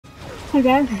Hi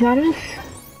guys, it's Adams.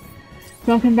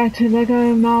 Welcome back to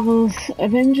LEGO Marvel's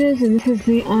Avengers, and this is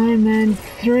the Iron Man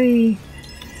 3.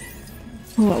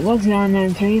 Well, it was the Iron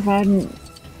Man 3 if I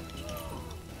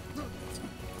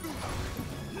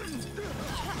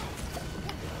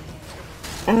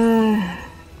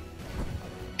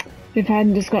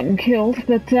hadn't just gotten killed,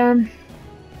 but,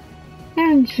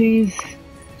 and she's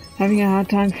having a hard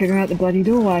time figuring out the bloody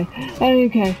doorway.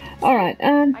 Okay, alright,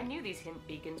 I knew these hint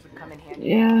beacons would come in handy.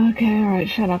 yeah, okay, alright,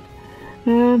 shut up.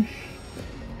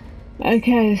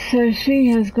 Okay, so she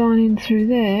has gone in through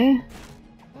there.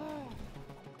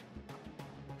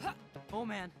 Oh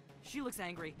man, she looks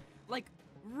angry. Like,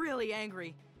 really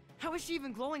angry. How is she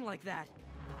even glowing like that?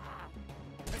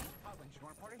 Hey, Hotlings, you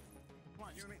want a party? Come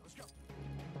on, you and me, let's go.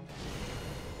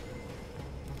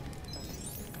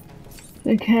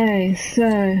 Okay,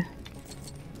 so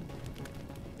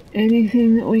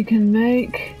anything that we can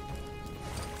make.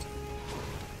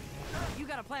 You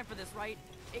got a plan for this, right?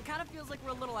 It kind of feels like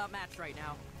we're a little outmatched right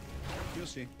now. You'll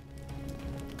see.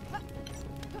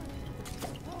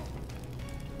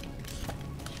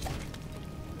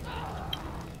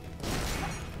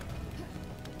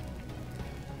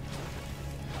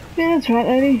 Yeah, that's right,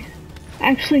 lady.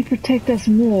 Actually protect us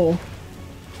more.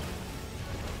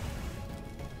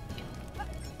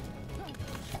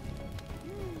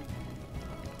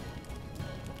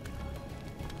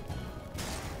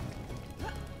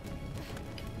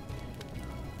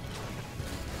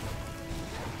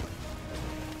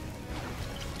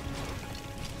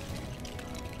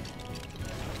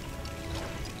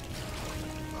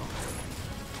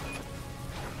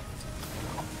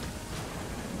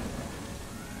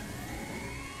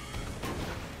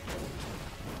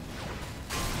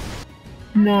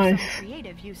 Nice. After some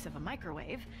creative use of a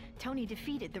microwave, Tony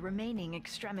defeated the remaining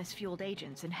extremis-fueled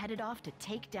agents and headed off to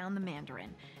take down the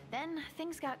Mandarin. Then,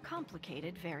 things got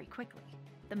complicated very quickly.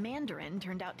 The Mandarin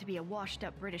turned out to be a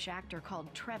washed-up British actor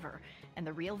called Trevor, and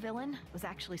the real villain was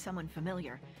actually someone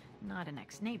familiar. Not an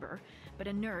ex-neighbor, but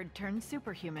a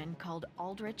nerd-turned-superhuman called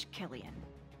Aldrich Killian.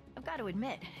 I've got to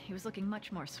admit, he was looking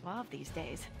much more suave these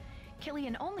days.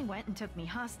 Killian only went and took me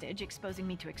hostage, exposing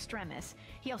me to extremis.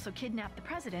 He also kidnapped the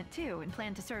president, too, and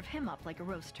planned to serve him up like a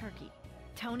roast turkey.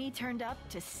 Tony turned up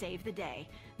to save the day,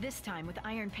 this time with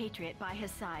Iron Patriot by his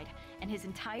side, and his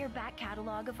entire back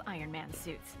catalog of Iron Man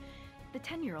suits. The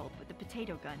 10-year-old with the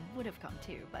potato gun would have come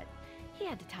too, but he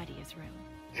had to tidy his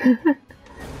room.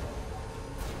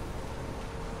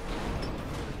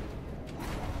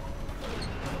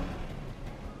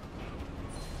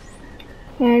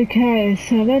 Okay,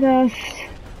 so let us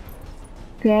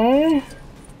go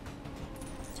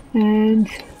and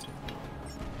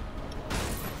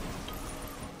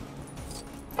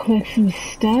collect some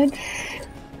studs.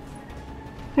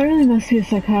 I really must see a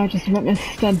psychiatrist about my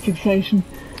stud fixation.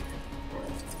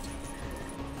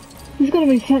 There's got to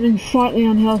be something slightly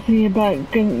unhealthy about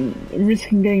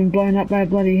risking getting blown up by a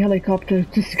bloody helicopter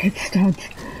just to get studs.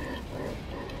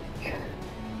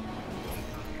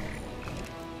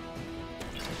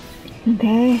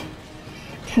 Okay,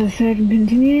 so save and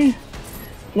continue,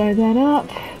 blow that up,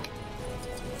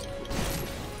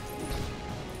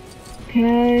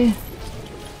 okay,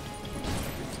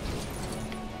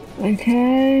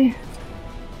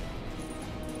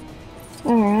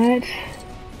 alright.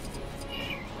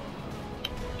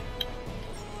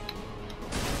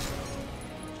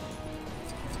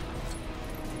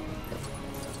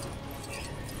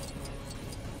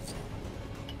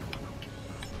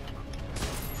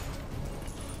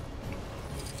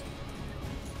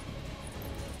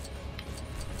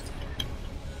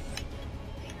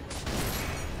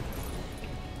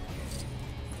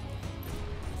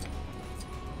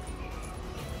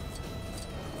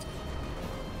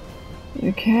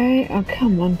 Okay, oh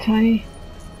come on, Tony.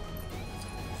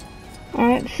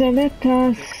 Alright, so let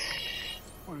us...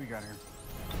 What do we got here?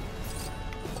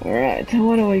 Alright, so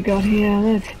what do we got here?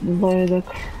 Let's blow the...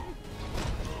 There's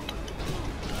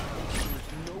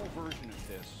no version of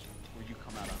this where you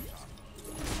come out on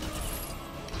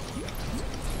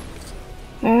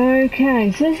top.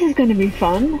 Okay, so this is going to be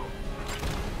fun.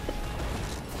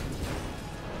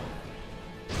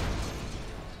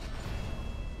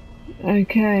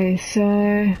 Okay,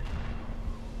 so...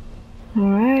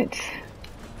 Alright.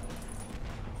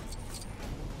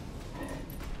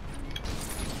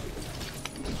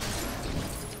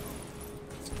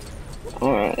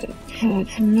 Alright, so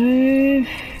let's move.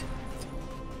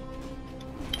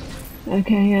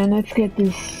 Okay, yeah, let's get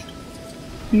this.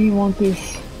 You want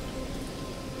this.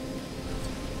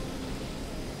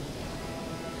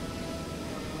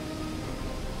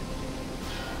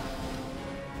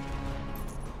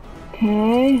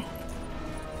 Okay.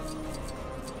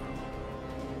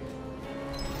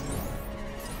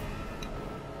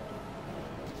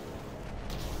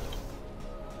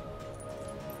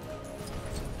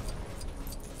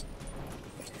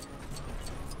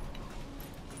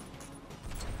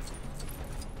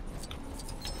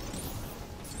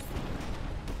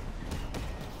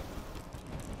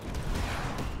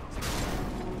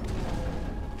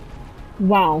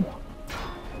 Wow.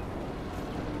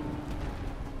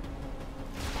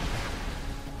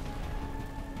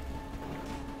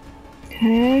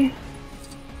 Okay.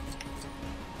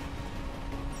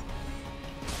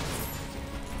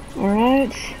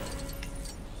 Alright.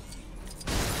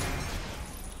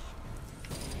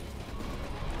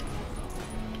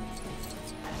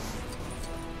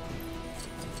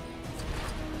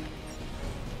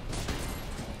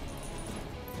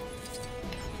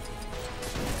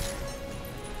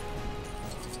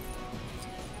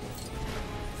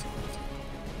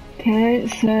 Okay,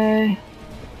 so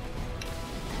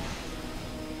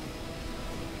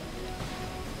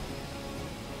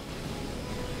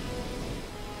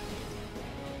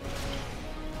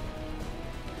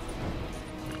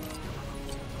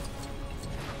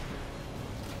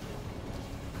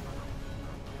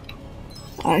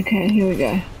okay, here we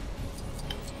go.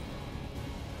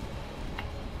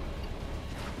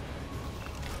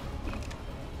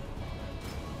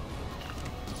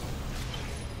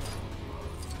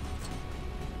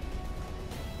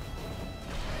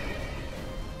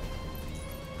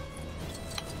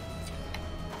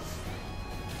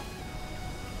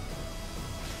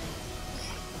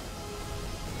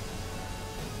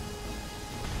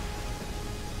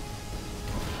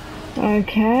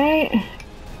 Okay.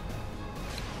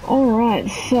 Alright,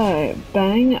 so,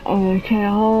 bang. Okay,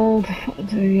 hold.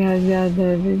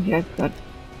 Yeah,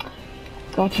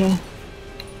 gotcha.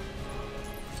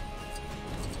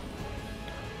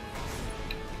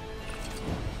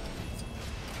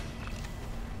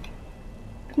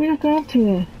 Can we not go up to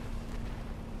there?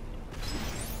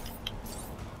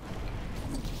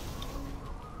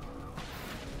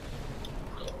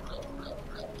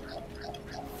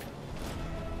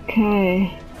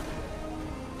 Okay.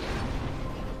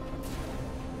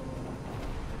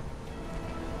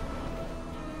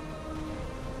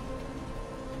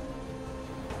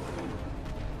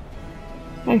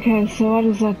 Okay, so what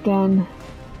has that done?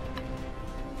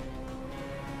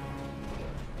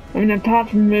 I mean, apart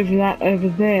from moving that over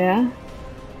there.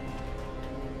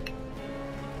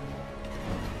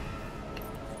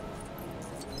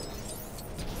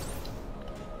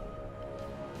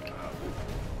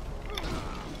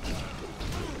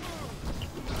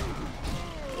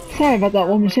 Sorry about that,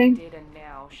 War Machine. Data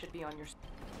now should be on your.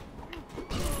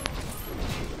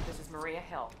 This is Maria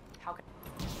Hill. How can?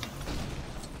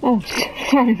 Oh,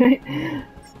 sorry, mate.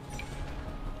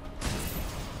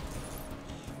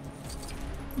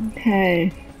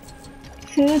 Okay.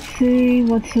 So let's see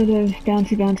what sort of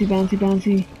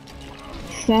bouncy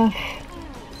stuff.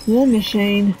 War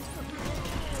Machine.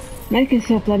 Make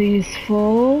yourself bloody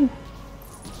useful.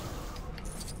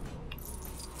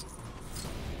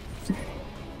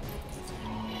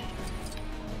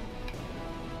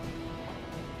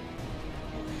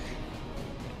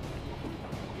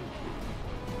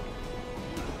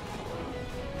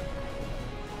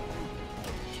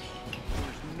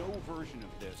 There's no version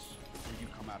of this where you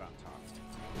come out on top.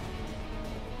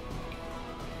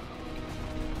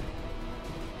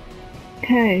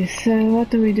 Okay, so what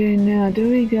do we do now? Do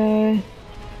we go...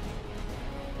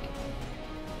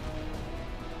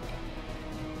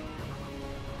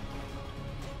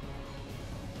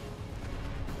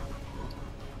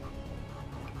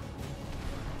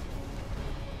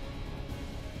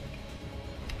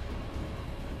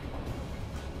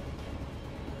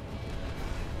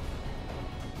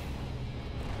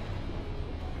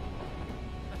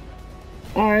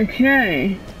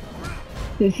 Okay,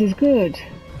 this is good.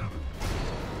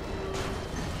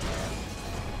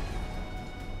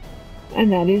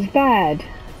 And that is bad.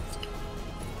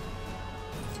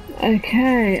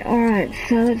 Okay, alright,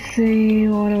 so let's see,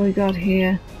 what do we got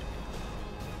here?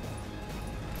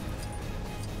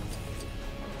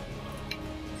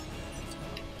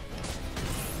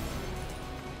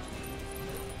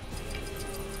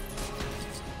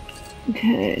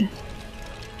 Okay.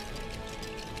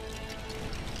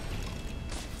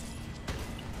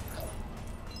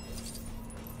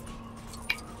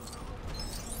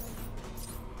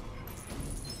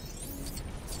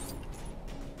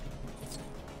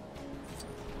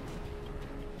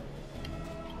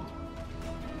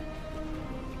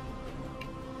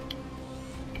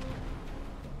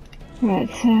 Right,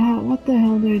 so what the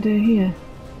hell do we do here?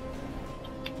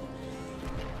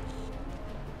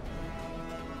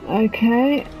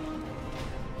 Okay.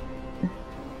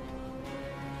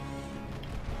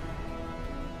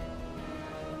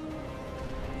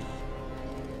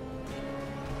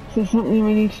 Is there something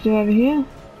we need to do over here?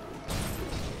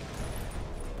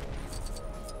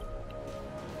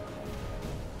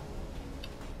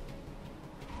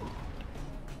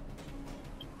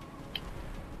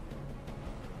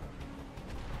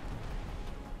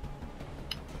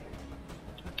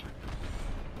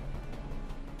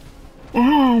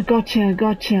 Ah, gotcha,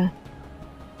 gotcha.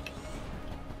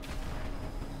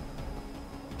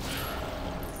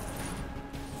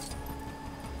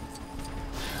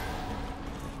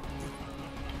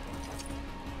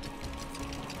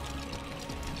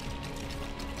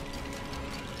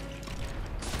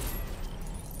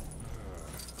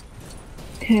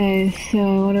 Okay,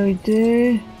 so what do we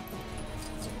do?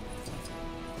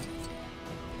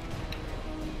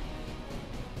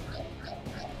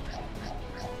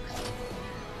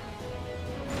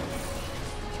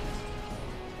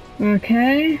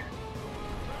 Okay.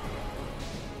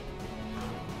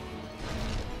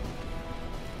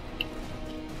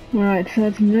 Alright, so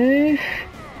let's move.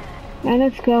 And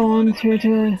let's go on through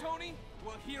to... Tony?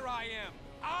 Well, here I am.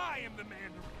 I am the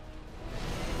Mandarin.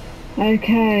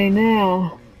 Okay,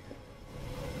 now.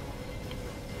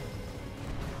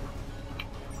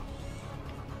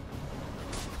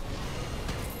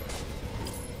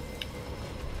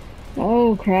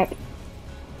 Oh, crap.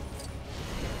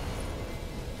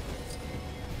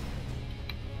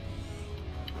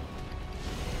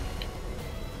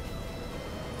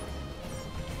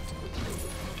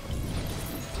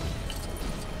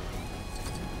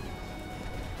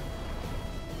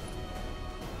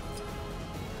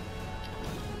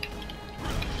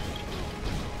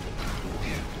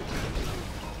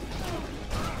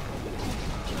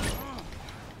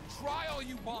 Try all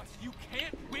you want. You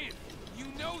can't win. You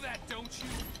know that, don't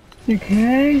you?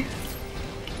 Okay.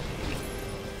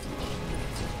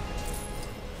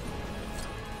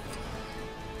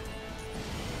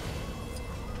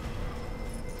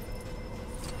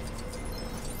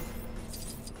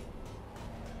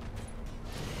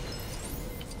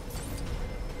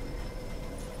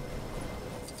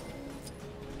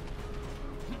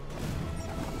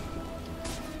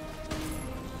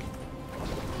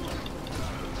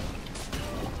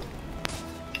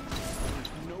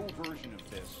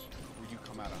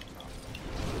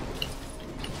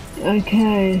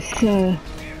 Okay, so...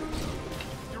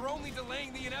 You're only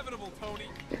delaying the inevitable, Tony.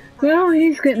 Well,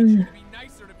 he's getting... To be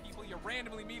nicer to people you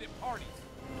randomly meet at parties.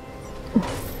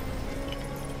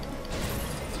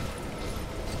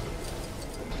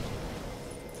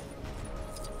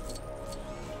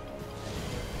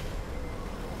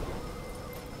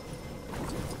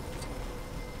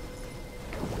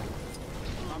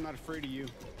 I'm not afraid of you.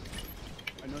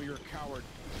 I know you're a coward.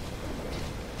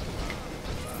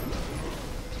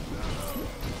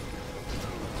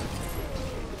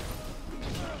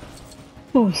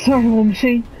 Oh, sorry, War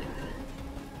Machine.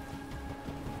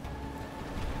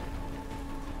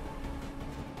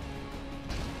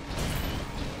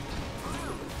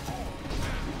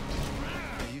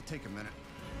 Hey, you take a minute.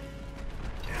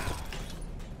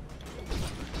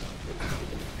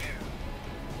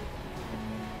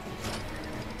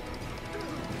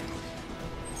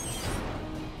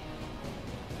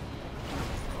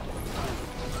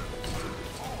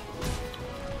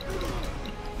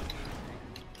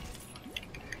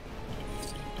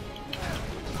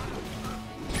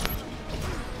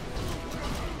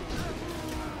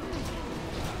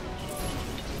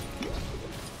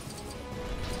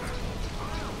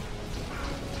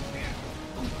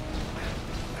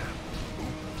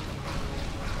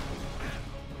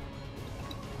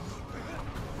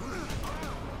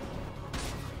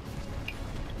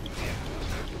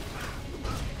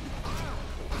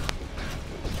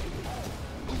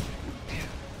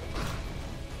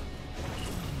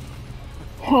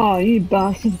 Oh, you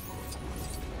bastard.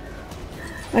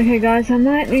 Okay guys, I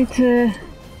might need to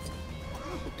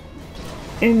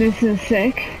end this in a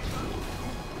sec.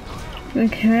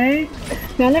 Okay.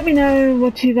 Now let me know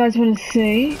what you guys want to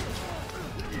see.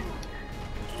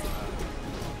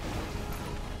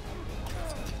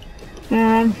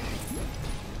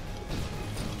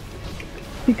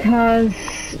 Because,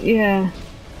 yeah,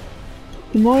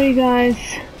 the more you guys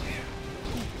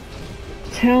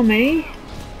tell me,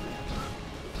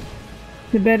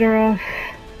 the better off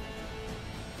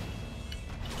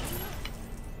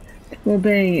we'll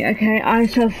be. Okay, I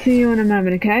shall see you in a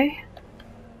moment, okay?